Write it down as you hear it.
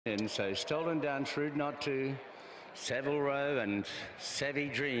And so Stolen Down, Shrewd Not To, Savile Row and Savvy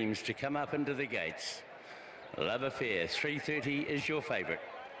Dreams to come up into the gates. Love Affair, 3:30 is your favourite.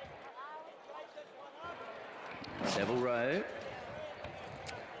 Savile Row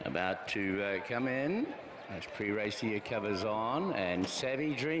about to come in as pre-race here covers on, and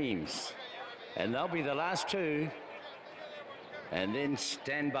Savvy Dreams. And they'll be the last two. And then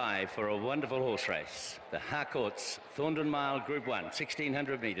stand by for a wonderful horse race. The Harcourt's Thorndon Mile Group 1,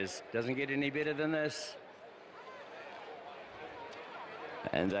 1,600 metres. Doesn't get any better than this.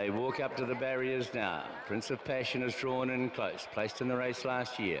 And they walk up to the barriers now. Prince of Passion is drawn in close, placed in the race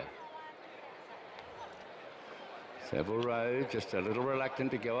last year. Savile Row just a little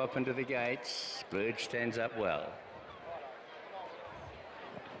reluctant to go up into the gates. Splurge stands up well.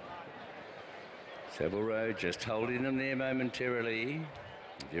 Savile Row just holding them there momentarily.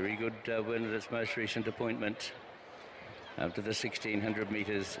 Very good win at its most recent appointment. Up to the 1,600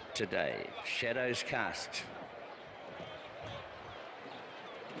 metres today. Shadows Cast.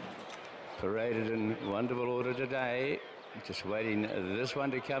 Paraded in wonderful order today. Just waiting this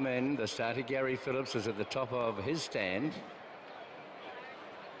one to come in. The starter Gary Phillips is at the top of his stand.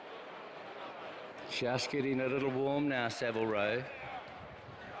 Just getting a little warm now, Savile Row.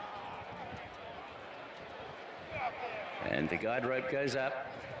 And the guide rope goes up.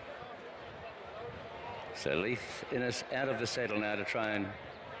 So Leith Innes out of the saddle now to try and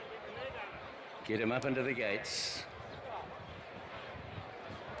get him up into the gates.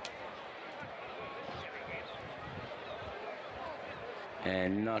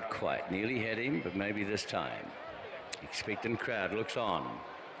 And not quite. Nearly had him, but maybe this time. Expectant crowd looks on.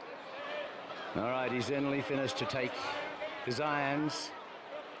 All right, he's in. Leith Innes to take his irons.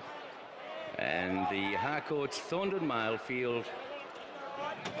 And the Harcourt's Thorndon Mile field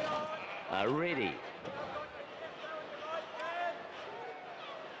are ready.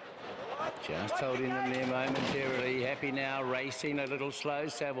 Just holding them there momentarily. Happy now, racing a little slow.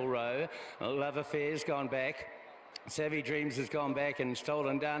 Savile Row. Love Affair's gone back. Savvy Dreams has gone back, and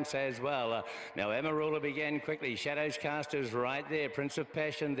Stolen Dance as well. Now Amarula began quickly. Shadows Cast is right there. Prince of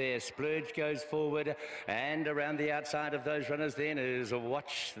Passion there. Splurge goes forward, and around the outside of those runners then is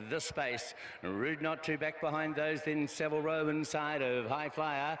Watch the Space. Rude Not To back behind those, then Savile Row inside of High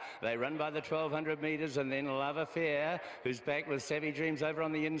Flyer. They run by the 1,200 metres, and then Love Affair, who's back with Savvy Dreams over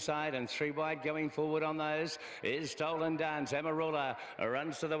on the inside, and three wide going forward on those is Stolen Dance. Amarula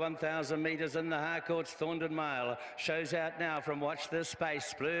runs to the 1,000 metres in the Harcourt's Thorndon Mile. Shows out now from Watch This Space.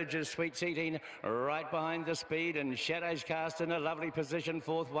 Splurge is sweet seating right behind the speed, and Shadows Cast in a lovely position,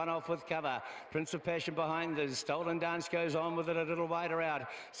 fourth, one off with cover. Prince of Passion behind the Stolen Dance goes on with it a little wider out.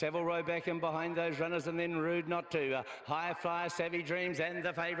 Savile Row back in behind those runners, and then Rude Not To. High Flyer, Savvy Dreams, and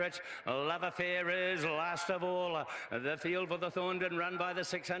the favourite Love Affair is last of all. The field for the Thorndon run by the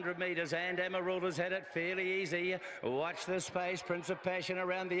 600 metres, and Amarula's had it fairly easy. Watch This Space. Prince of Passion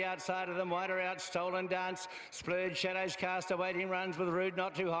around the outside of them, wider out. Stolen Dance. Splurge, Shadows Cast awaiting runs with Rude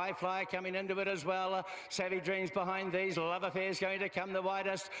Not To. High Flyer coming into it as well. Savvy Dreams behind these. Love Affair's going to come the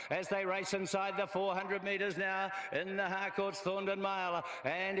widest as they race inside the 400 metres now in the Harcourt's Thorndon Mile.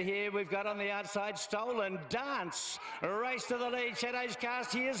 And here we've got on the outside Stolen Dance. Race to the lead. Shadows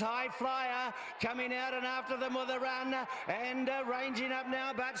Cast. Here's High Flyer coming out and after them with a run, and ranging up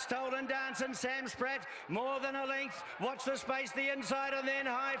now, but Stolen Dance and Sam Spratt more than a length. Watch the Space, the inside, and then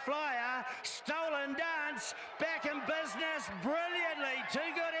High Flyer. Stolen Dance back in business brilliantly. Too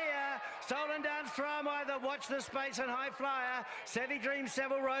good here. Stolen Dance from either Watch the Space and High Flyer. Savvy Dreams,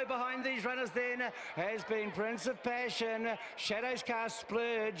 Savile Row behind these runners then has been Prince of Passion, Shadows Cast,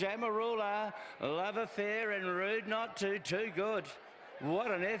 Splurge, Amarula, Love Affair, and Rude Not To. Too good.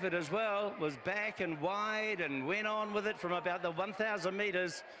 What an effort as well. Was back and wide and went on with it from about the 1,000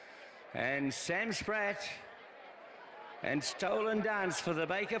 metres. And Sam Spratt and Stolen Dance for the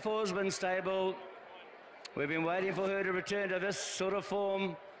Baker Forsman stable. We've been waiting for her to return to this sort of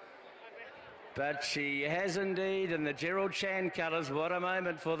form, but she has indeed, in the Gerald Chan colours. What a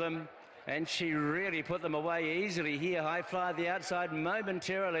moment for them. And she really put them away easily here. High Flyer the outside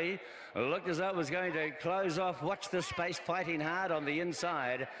momentarily. Looked as though it was going to close off. Watch the Space fighting hard on the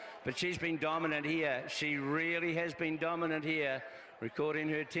inside, but she's been dominant here. She really has been dominant here, recording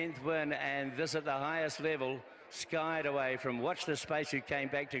her 10th win, and this at the highest level. Skied away from Watch the Space, who came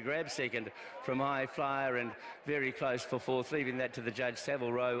back to grab second from High Flyer, and very close for fourth, leaving that to the judge,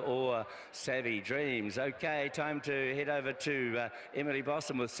 Savile Row or Savvy Dreams. Okay, time to head over to Emily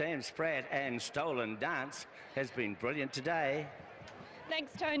Boston with Sam Spratt, and Stolen Dance has been brilliant today.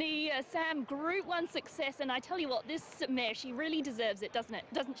 Thanks, Tony. Sam, Group 1 success, and I tell you what, this mare, she really deserves it,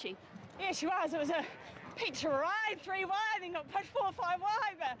 doesn't she? Yeah, she was. It was a Peaked to ride 3 wide, then got pushed 4 or 5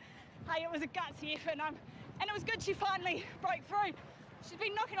 wide, but hey, it was a gutsy effort, and it was good she finally broke through. She's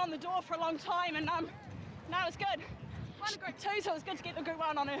been knocking on the door for a long time, and no, it was good. Won a Group 2, so it was good to get the Group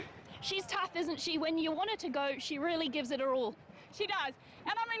 1 on her. She's tough, isn't she? When you want her to go, she really gives it her all. She does,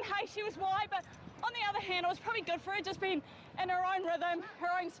 and I mean, hey, she was wide, but on the other hand, it was probably good for her just being in her own rhythm, her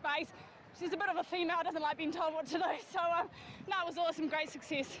own space. She's a bit of a female, doesn't like being told what to do, so no, it was awesome, great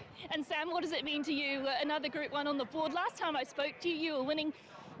success. And Sam, what does it mean to you? Another Group 1 on the board. Last time I spoke to you, you were winning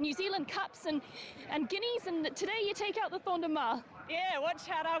New Zealand Cups and Guineas, and today you take out the Thorndon Mile. Yeah, watch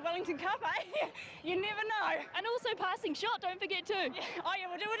out our Wellington Cup, eh? You never know. And also passing shot, don't forget too. Yeah. Oh yeah,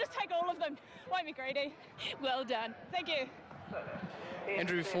 we'll just take all of them. Won't be greedy. Well done. Thank you.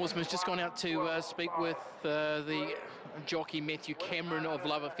 Andrew Forsman's just gone out to speak with the jockey Matthew Cameron of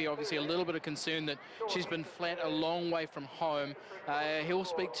Love Affair. Obviously a little bit of concern that she's been flat a long way from home. He'll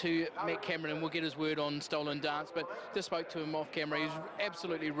speak to Matt Cameron and we'll get his word on Stolen Dance, but just spoke to him off camera. He's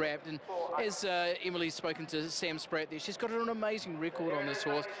absolutely wrapped, and as Emily's spoken to Sam Spratt there, she's got an amazing record on this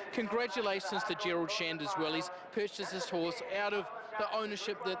horse. Congratulations to Gerald Shand as well. He's purchased this horse out of the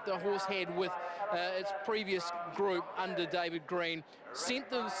ownership that the horse had with its previous group under David Green. Sent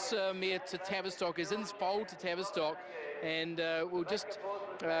this mare to Tavistock, is in foal to Tavistock, and we'll just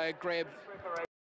grab